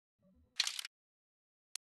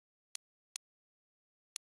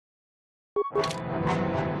What?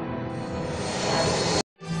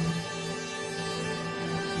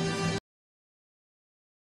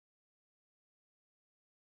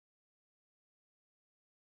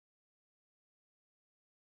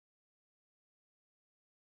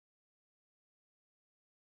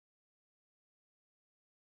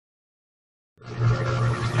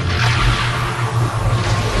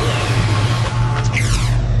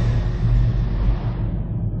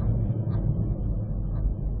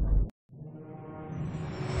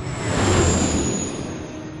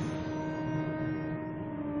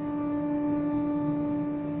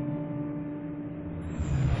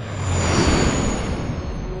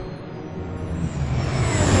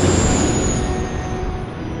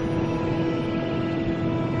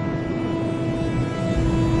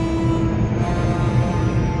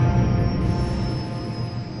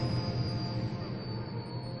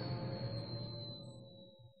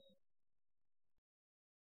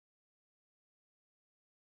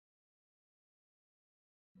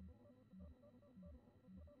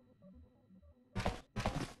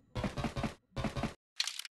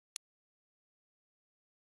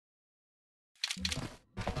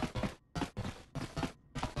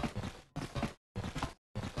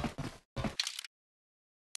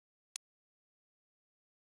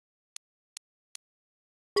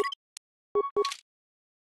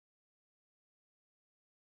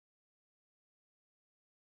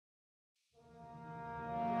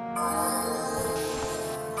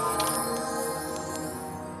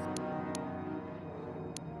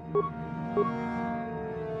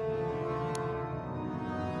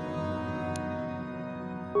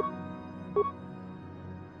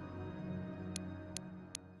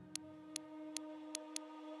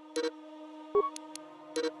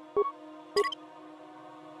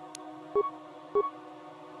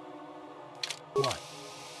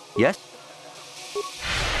 Yes?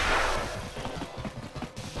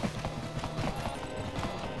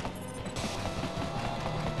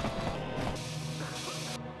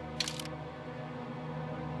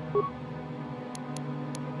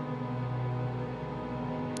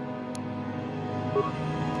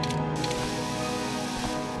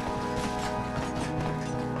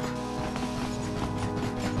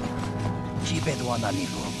 Bedwanani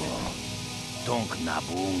logo. Donk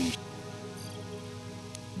nabung.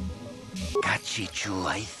 Kachichu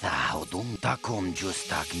aitha odum takom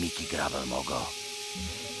justak miki gravel mogo.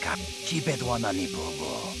 Kachi bedwanani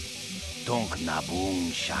bogo. Donk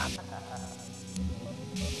nabung shan.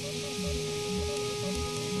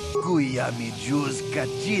 Kuyami jus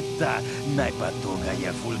kachita naipatoga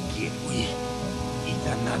ya fulgirwi.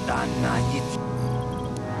 Itanadana yit.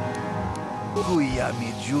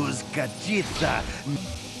 Kuyami jus kachita.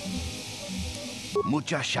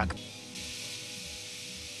 Muchashak.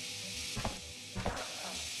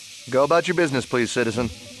 Go about your business, please, citizen.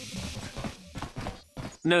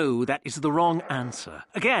 No, that is the wrong answer.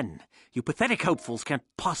 Again, you pathetic hopefuls can't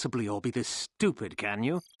possibly all be this stupid, can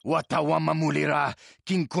you? Watawama mulira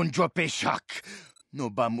kinkonjope shak. No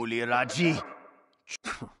ba muliraji.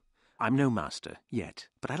 I'm no master, yet,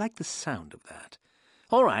 but I like the sound of that.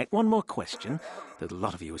 All right, one more question, though the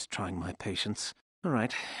lot of you is trying my patience. All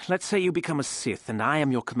right, let's say you become a Sith and I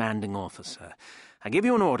am your commanding officer. I give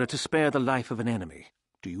you an order to spare the life of an enemy.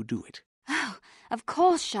 Do you do it? Oh, of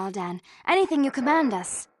course, Shaldan. Anything you command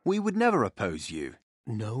us. We would never oppose you.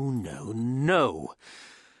 No, no, no.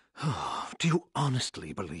 Do you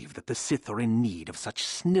honestly believe that the Sith are in need of such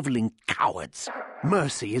sniveling cowards?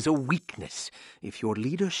 Mercy is a weakness. If your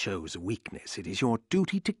leader shows weakness, it is your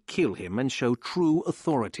duty to kill him and show true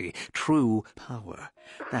authority, true power.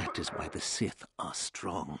 That is why the Sith are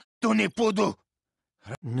strong.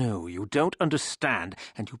 No, you don't understand,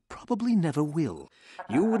 and you probably never will.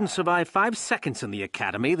 You wouldn't survive 5 seconds in the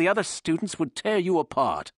academy. The other students would tear you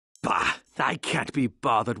apart. Bah! I can't be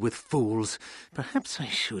bothered with fools. Perhaps I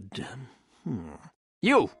should,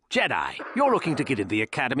 You, Jedi, you're looking to get in the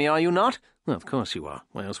academy, are you not? Well, of course you are.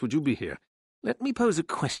 Why else would you be here? Let me pose a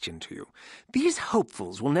question to you. These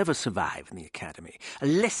hopefuls will never survive in the academy. A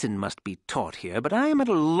lesson must be taught here, but I am at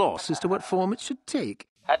a loss as to what form it should take.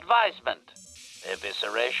 Advisement.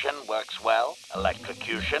 Evisceration works well.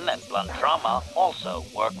 Electrocution and blunt trauma also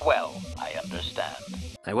work well. I understand.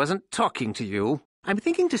 I wasn't talking to you. I'm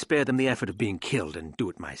thinking to spare them the effort of being killed and do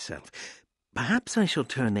it myself. Perhaps I shall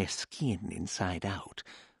turn their skin inside out.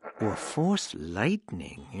 Or force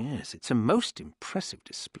lightning. Yes, it's a most impressive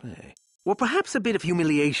display. Or perhaps a bit of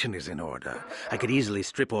humiliation is in order. I could easily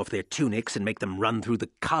strip off their tunics and make them run through the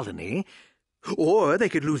colony. Or they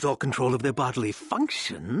could lose all control of their bodily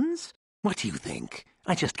functions. What do you think?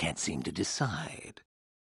 I just can't seem to decide.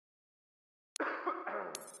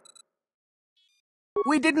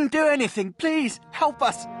 We didn't do anything. Please, help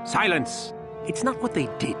us. Silence! It's not what they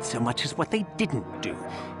did so much as what they didn't do,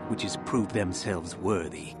 which is prove themselves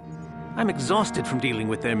worthy. I'm exhausted from dealing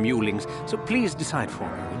with their mulings, so please decide for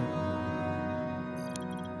me.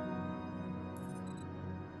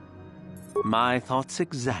 My thoughts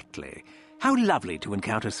exactly. How lovely to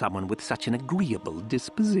encounter someone with such an agreeable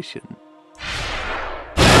disposition.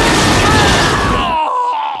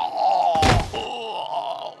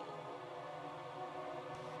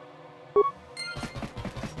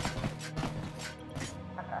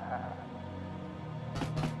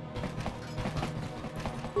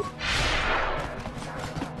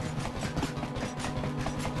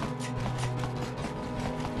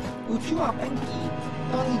 Uczuła pęki,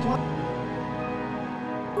 to i dła...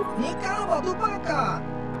 Nie kawa do baka!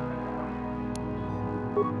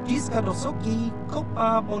 Jiska do soki,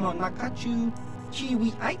 kopa bono nakachu,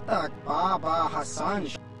 chiwi aitak baba Hassan.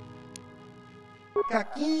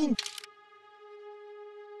 Kakin.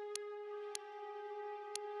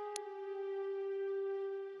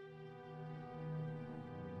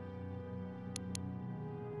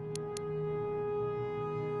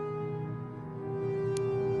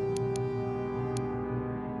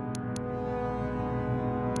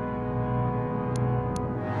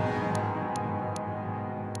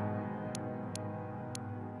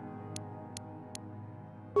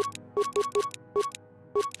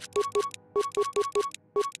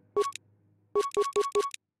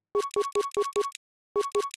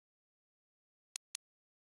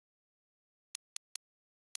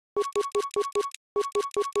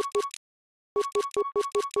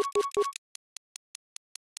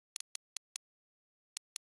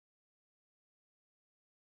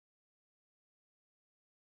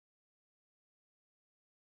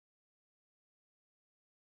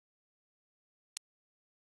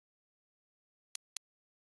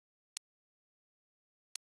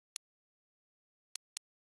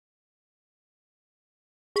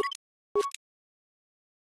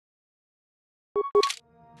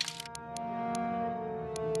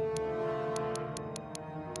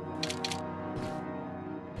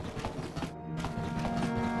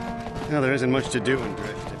 Now, there isn't much to do in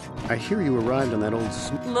Dreshdae. I hear you arrived on that old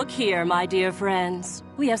Look here, my dear friends.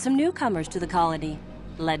 We have some newcomers to the colony,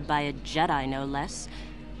 led by a Jedi, no less.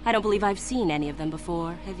 I don't believe I've seen any of them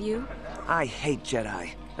before, have you? I hate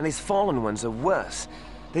Jedi, and these fallen ones are worse.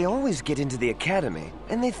 They always get into the academy,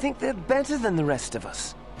 and they think they're better than the rest of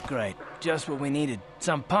us. Great. Just what we needed.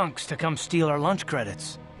 Some punks to come steal our lunch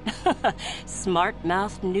credits.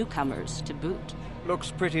 Smart-mouthed newcomers, to boot.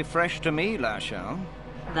 Looks pretty fresh to me, Lashao.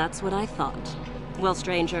 That's what I thought. Well,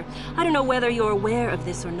 stranger, I don't know whether you're aware of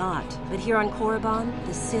this or not, but here on Korriban,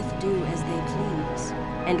 the Sith do as they please.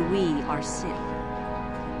 And we are Sith.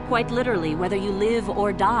 Quite literally, whether you live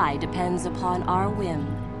or die depends upon our whim.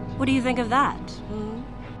 What do you think of that, hmm?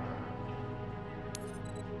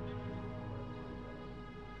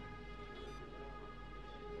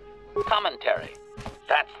 Commentary.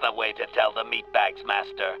 That's the way to tell the meatbags,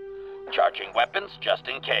 Master. Charging weapons just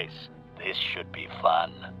in case. This should be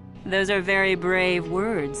fun. Those are very brave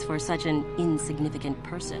words for such an insignificant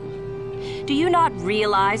person. Do you not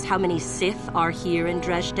realize how many Sith are here in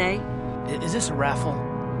Dreshdae? Is this a raffle?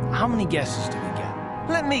 How many guesses do we get?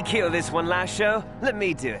 Let me kill this one, Lashao. Let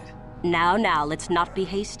me do it. Now, let's not be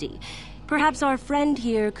hasty. Perhaps our friend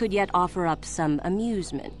here could yet offer up some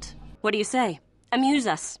amusement. What do you say? Amuse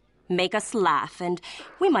us, make us laugh, and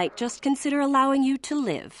we might just consider allowing you to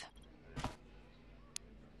live.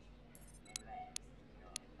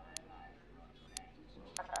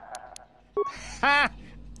 Ha!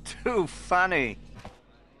 Too funny.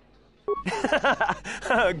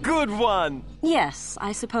 Good one! Yes,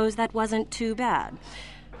 I suppose that wasn't too bad.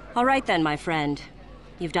 All right then, my friend.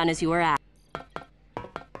 You've done as you were asked.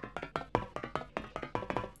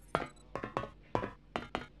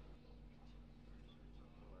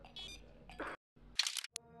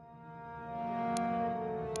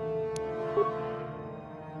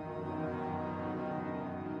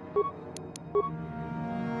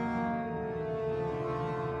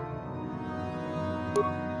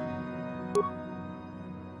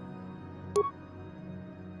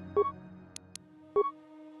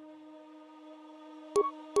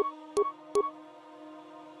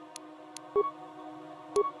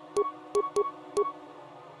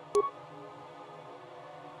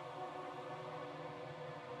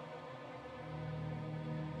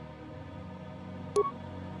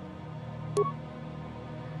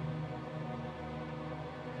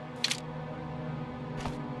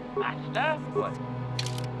 Master? What?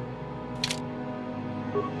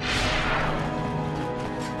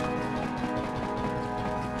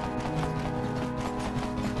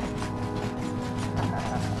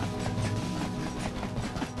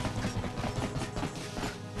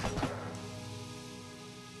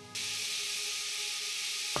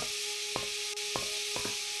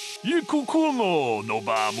 Ikukuno no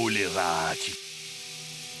ba mulirachi.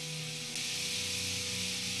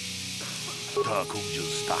 Ta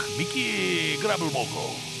kumjus tak miki grabel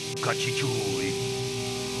moko. Kachichui.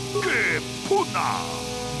 Ke puna.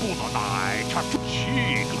 Puno nai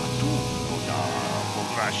chachuchi gratu. Noda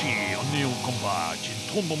mograshi onil komba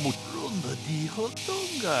chintomo mutlunda di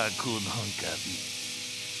hotonga kun hankabi.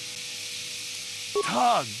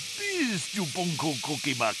 Tag bis ju bonko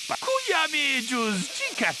kokimak pa. Kuyami jus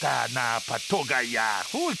chikata na patoga ya.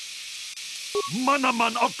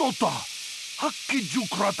 Manaman atota. Hakki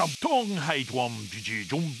jukrata tong haitwam jiji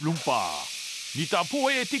lumpa. Nita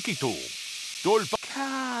poe tikito. Dolpa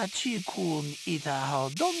kachikun ita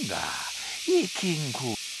hodonga.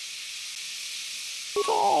 Ikinku.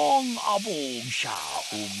 Tong abong sha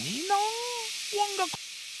umninang wanga.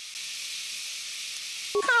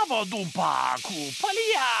 Kabadumpa ku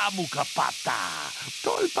palia mukapata.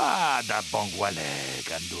 Dolpa da bongwale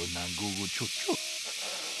gando ng gugu chuchu.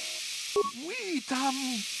 Witam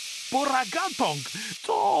Boragantong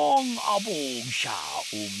tong abong sha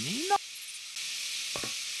umnina.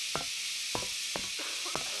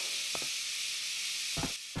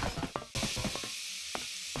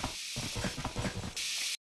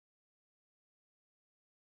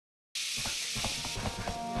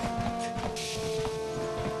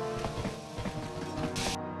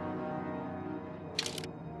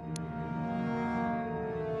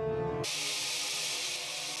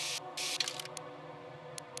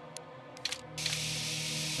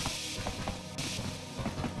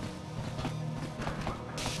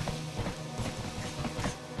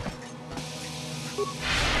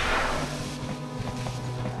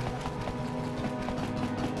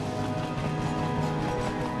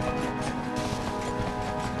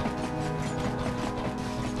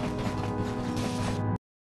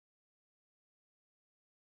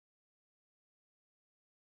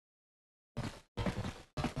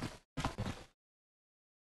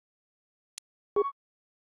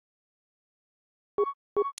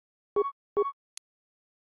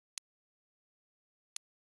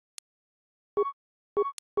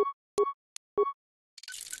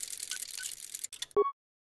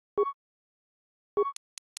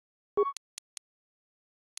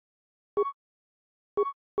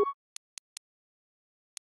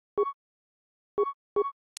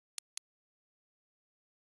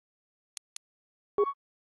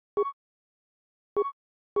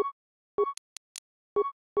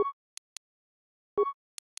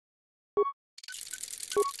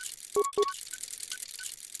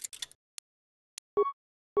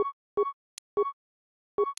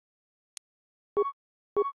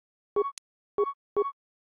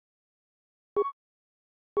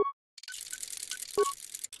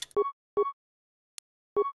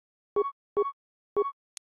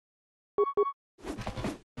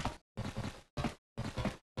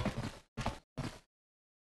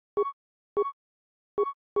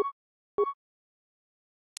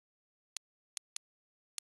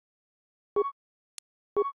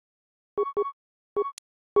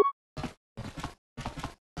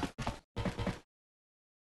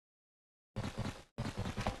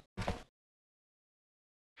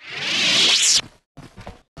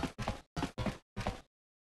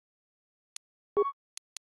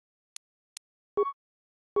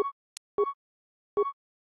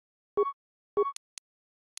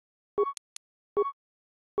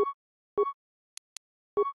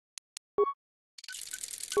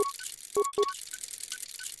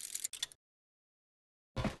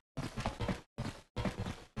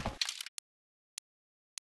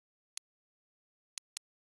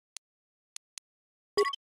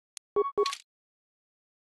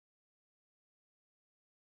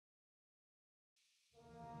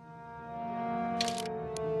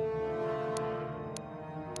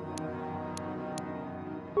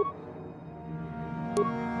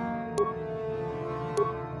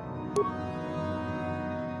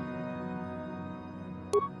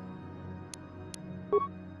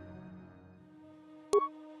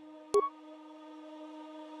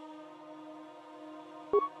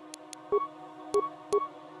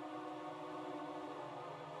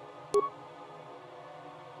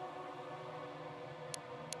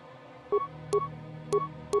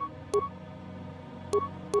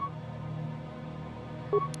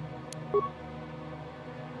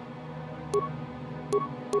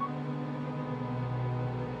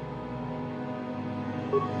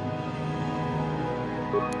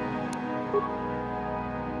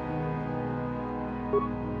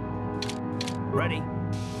 Ready?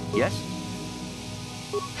 Yes?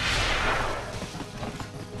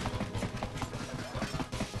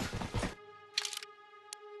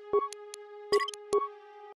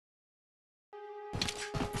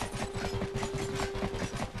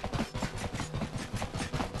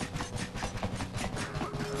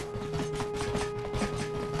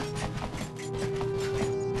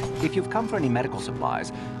 If you've come for any medical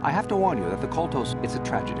supplies, I have to warn you that the KOTOR, it's a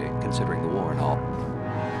tragedy, considering the war and all.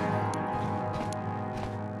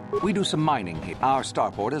 We do some mining here. Our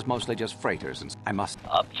starport is mostly just freighters, and I must...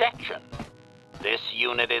 Objection. This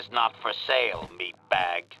unit is not for sale,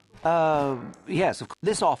 meatbag. Yes, of course.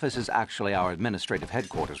 This office is actually our administrative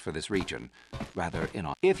headquarters for this region. Rather,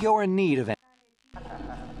 if you're in need of any...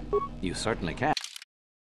 You certainly can.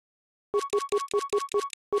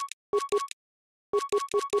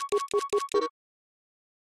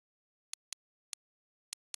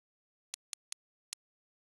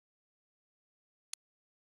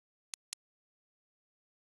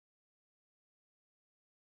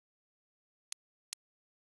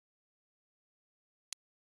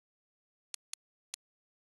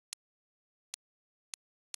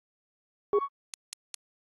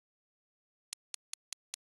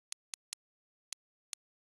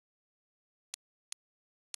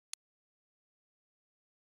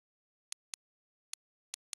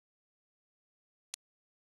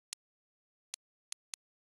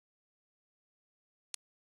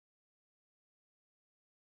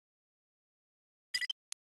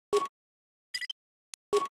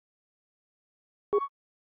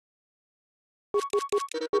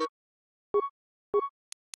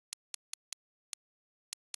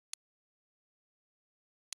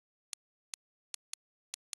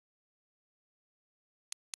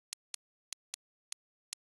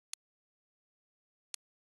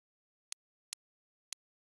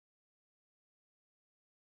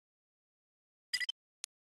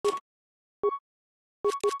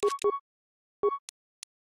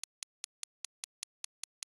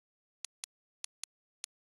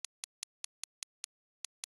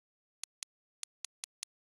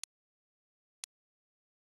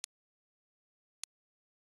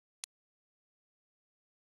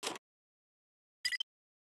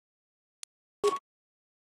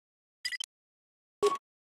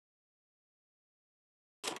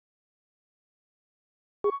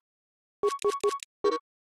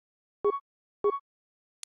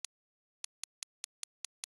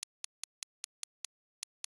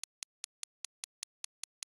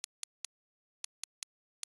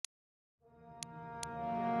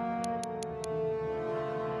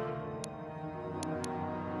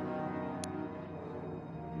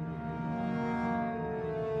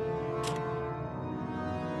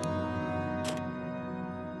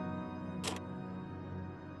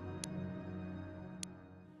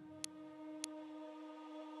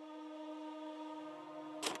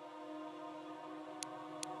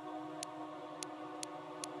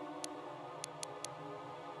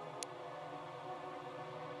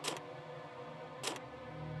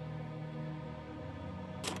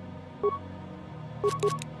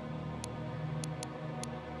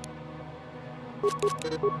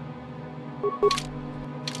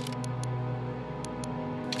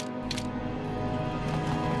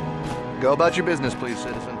 Go about your business, please,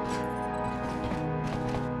 citizen.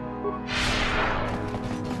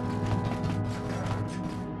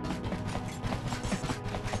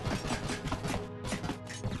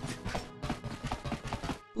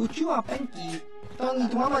 Uchua penki, tong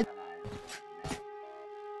hitwama.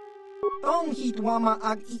 Tong hitwama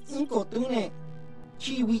ag iinko tune.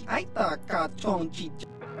 Chiwi aita ka chong chi.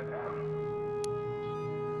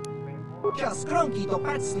 Just cronky to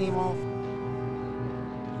patslimo.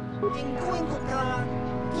 Inko ka.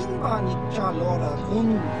 Kimba ni chalora kun.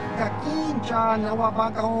 Kakin cha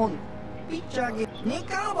nawabakaon. Pichage.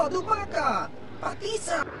 Nikawa dubaka.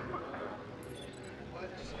 Patisa.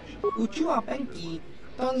 Uchua penki.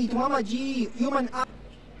 Tong itwama ji human a.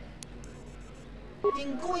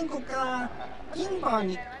 Inko ka. Kimba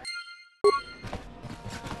ni.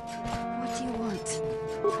 What do you want?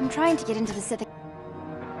 I'm trying to get into the Sith.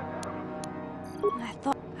 I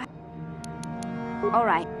thought... All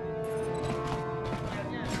right.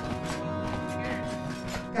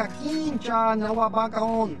 Kakincha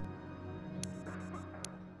nawabakaon.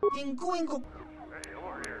 Inko.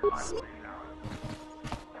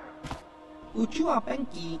 Uchua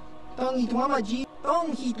penki. Tong hitwama ji.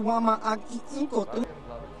 Tong hitwama ag iinko tu.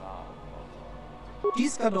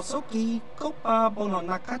 Jiska dosoki. Kopa bono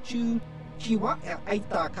nakachu. Chiwa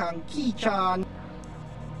aita kan kichan.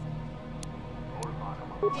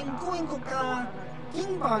 Inko ka.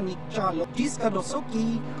 Kimba ni chalo. Jiska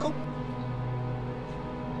dosoki. Kop.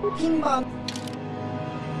 Kimba.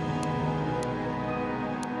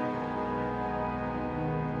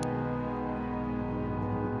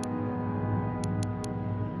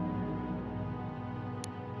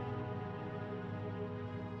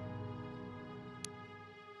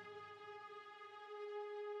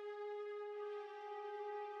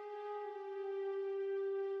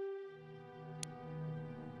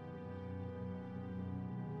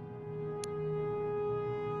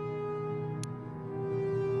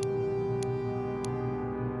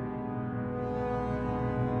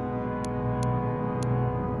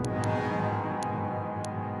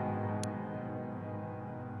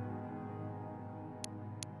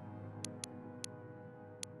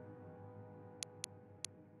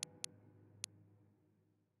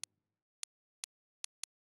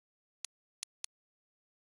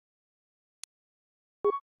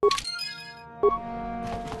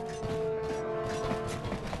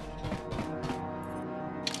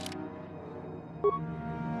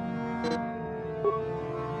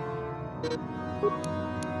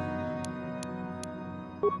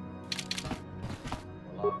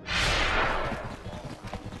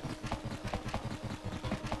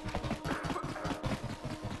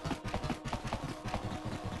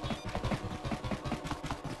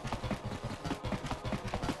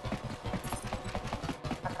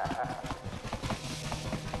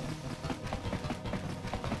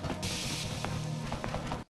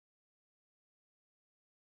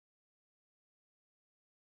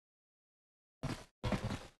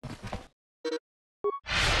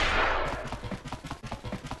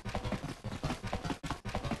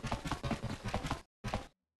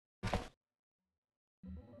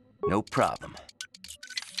 No problem.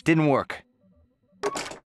 Didn't work.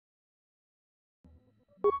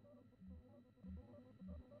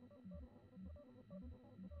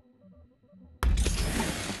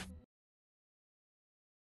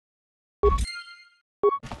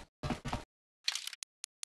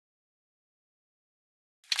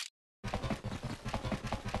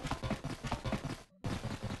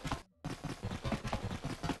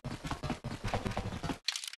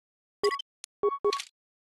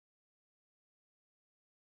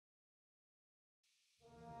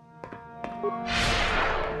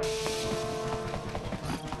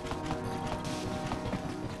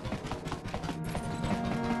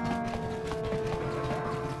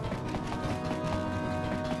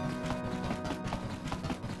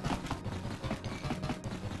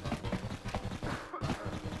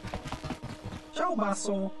 Ciao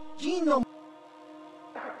baso, Gino.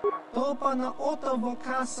 Topa na oto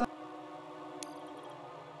vokasa.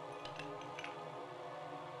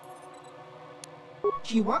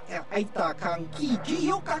 Chiwa e aita kang ki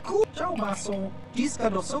jiyokaku. Ciao baso, jiska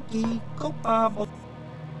dosoki, kopa bo.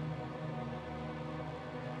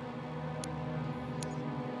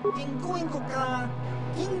 Tingkuin ko ka,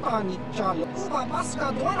 kimba ni chalo, uba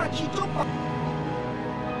baska doara chichopa.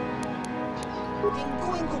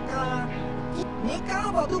 Tingkuin ko ka,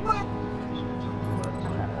 neka ba dupa?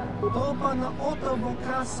 Topa na oto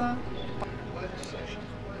vokasa.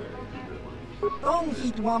 Tong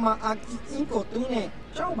hitwama ag inko tune.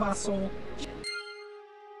 Ciao baso.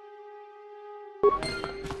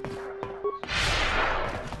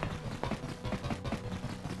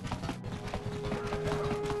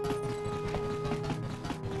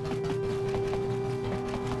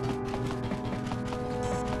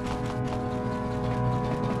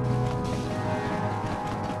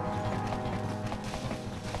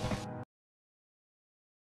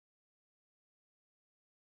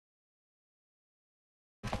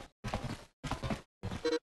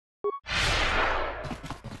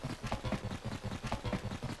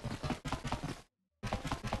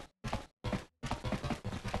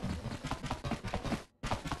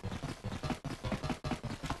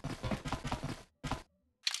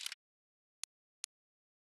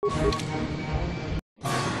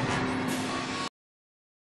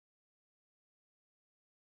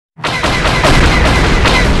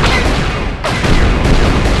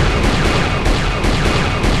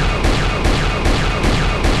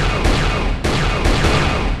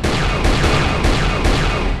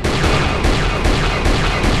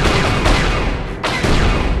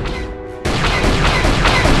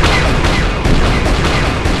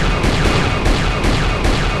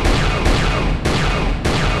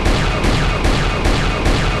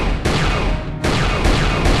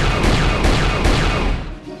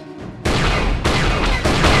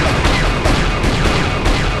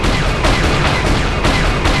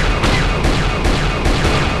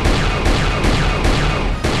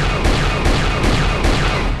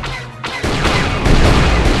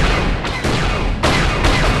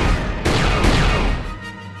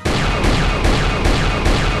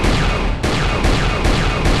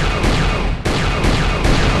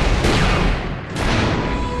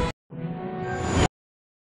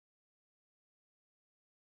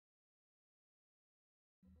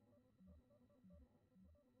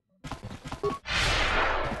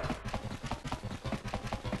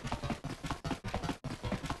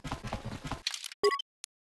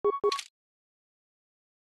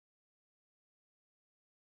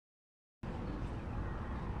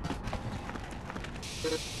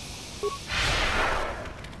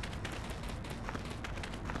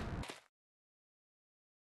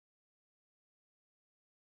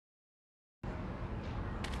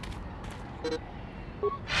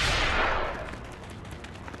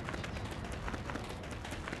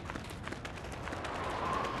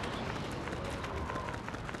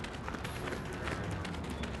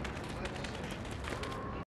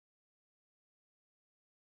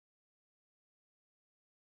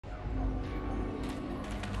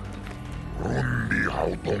 Rundi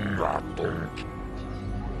hautonga tonki.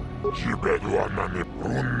 Jibeduanani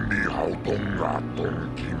rundi hautonga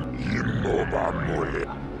tonki. Innova mule.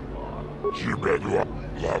 Jibedua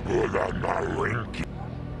labola na renki.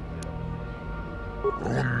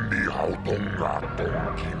 Rundi hautonga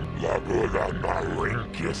tonki. Labola na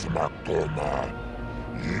renki smakoma.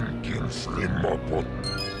 Yinkin slimopot.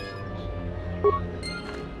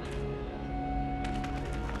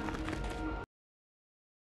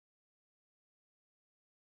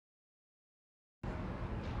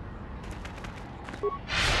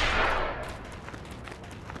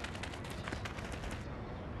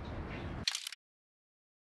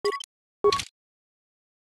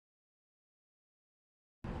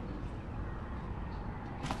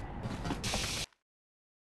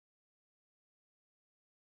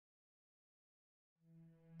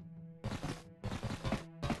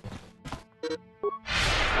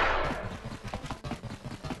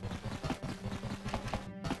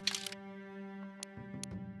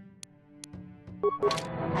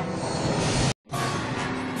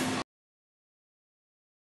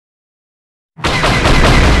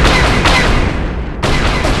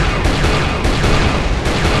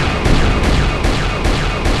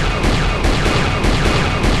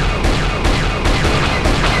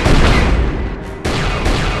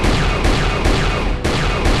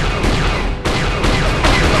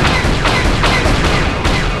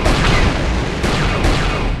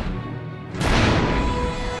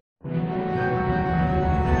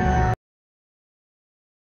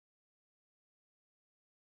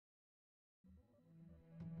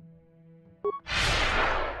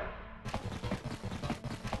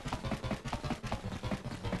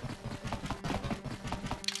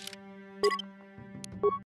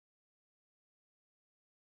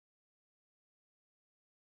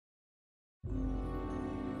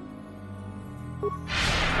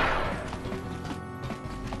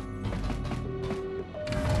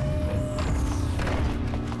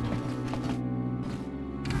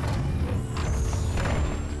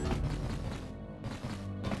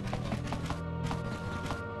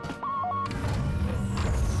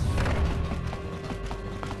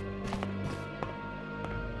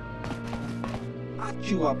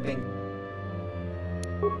 Chuapeng.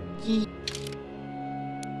 Ki.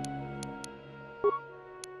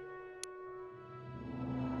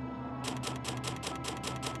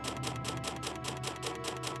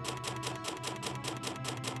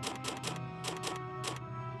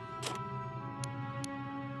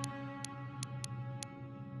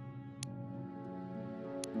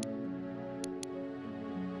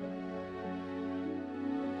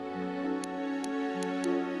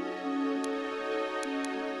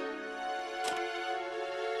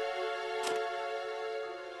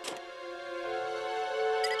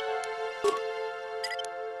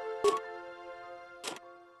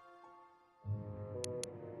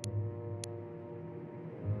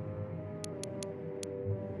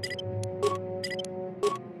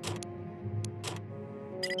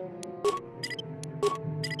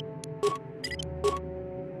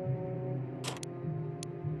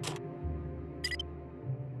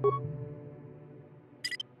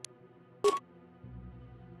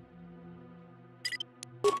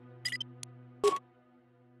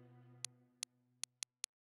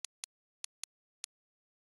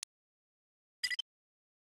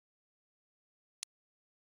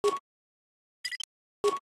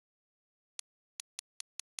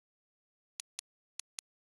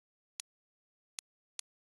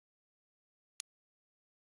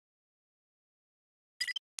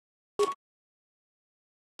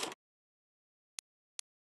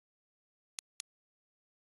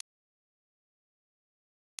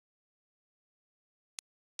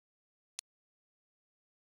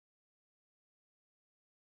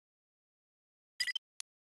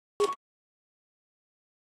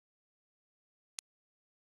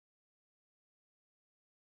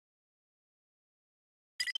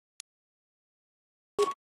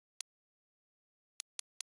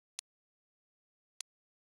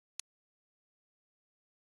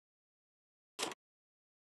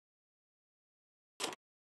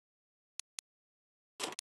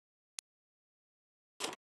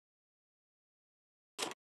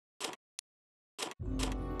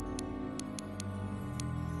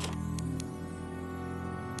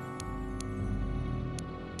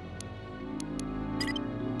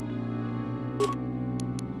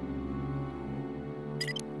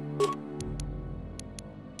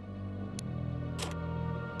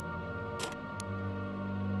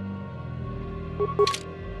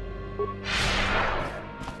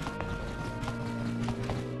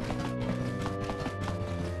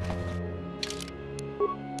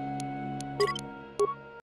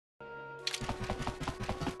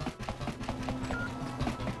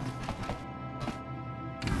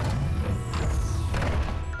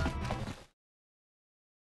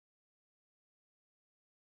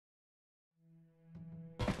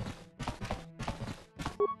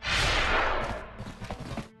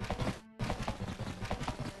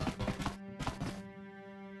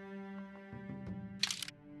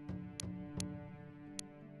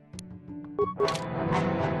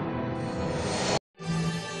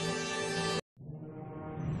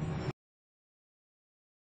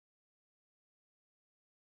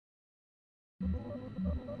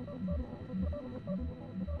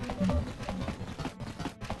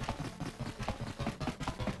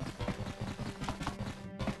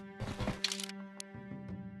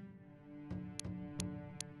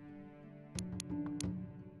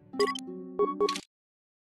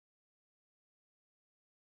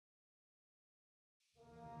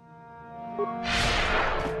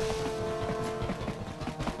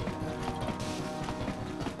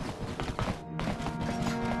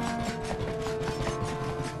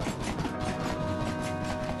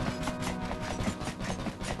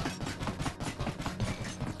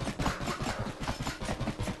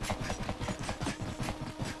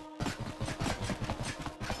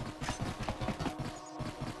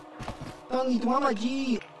 Tangi Mama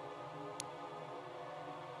G.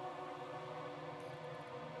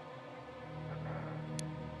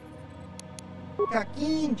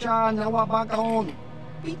 Kakincha nawabagaon.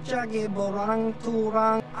 Pichage borang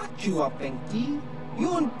turang achua pengki.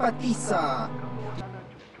 Yun patisa.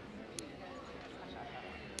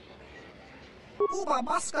 Uba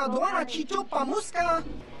baska doana chicho pamuska.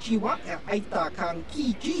 Chiwaka aita kan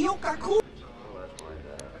ki jiyokaku.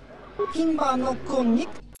 Kimba no konik.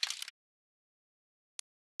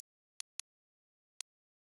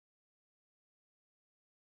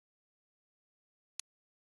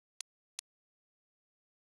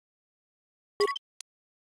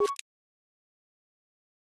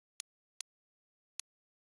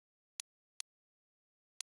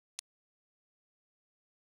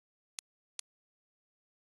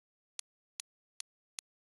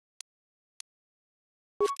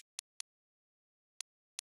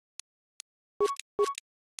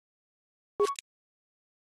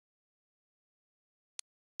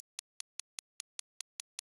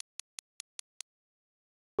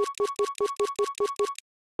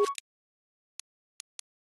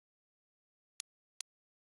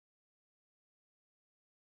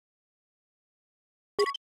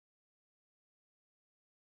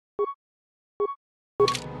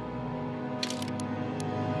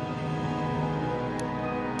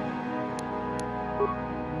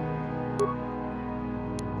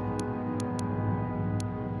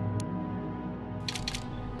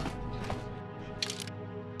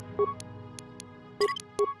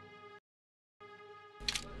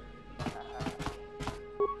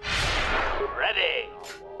 Ready.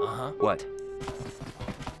 What?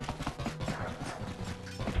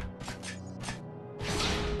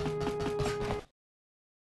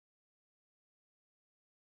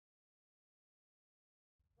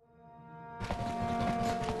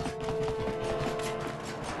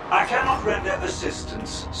 I cannot render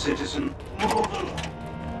assistance, citizen. Move along.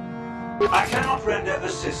 I cannot render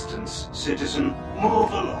assistance, citizen.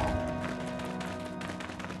 Move along.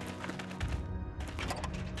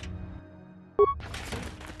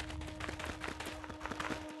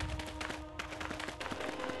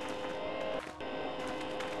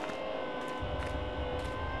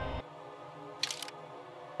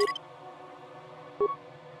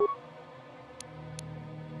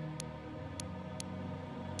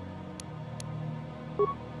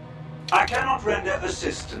 I cannot render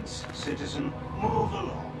assistance, citizen. Move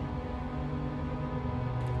along.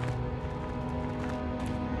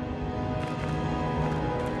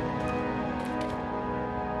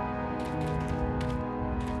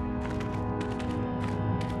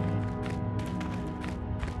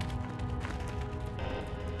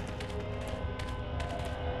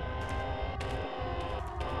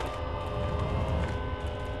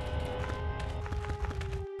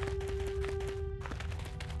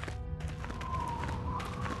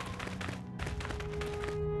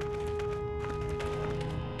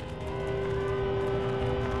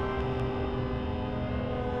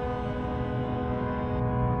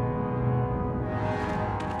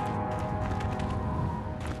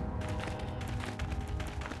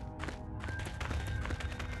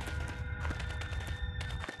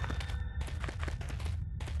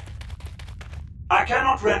 I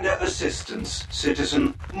cannot render assistance,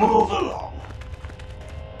 citizen. Move along.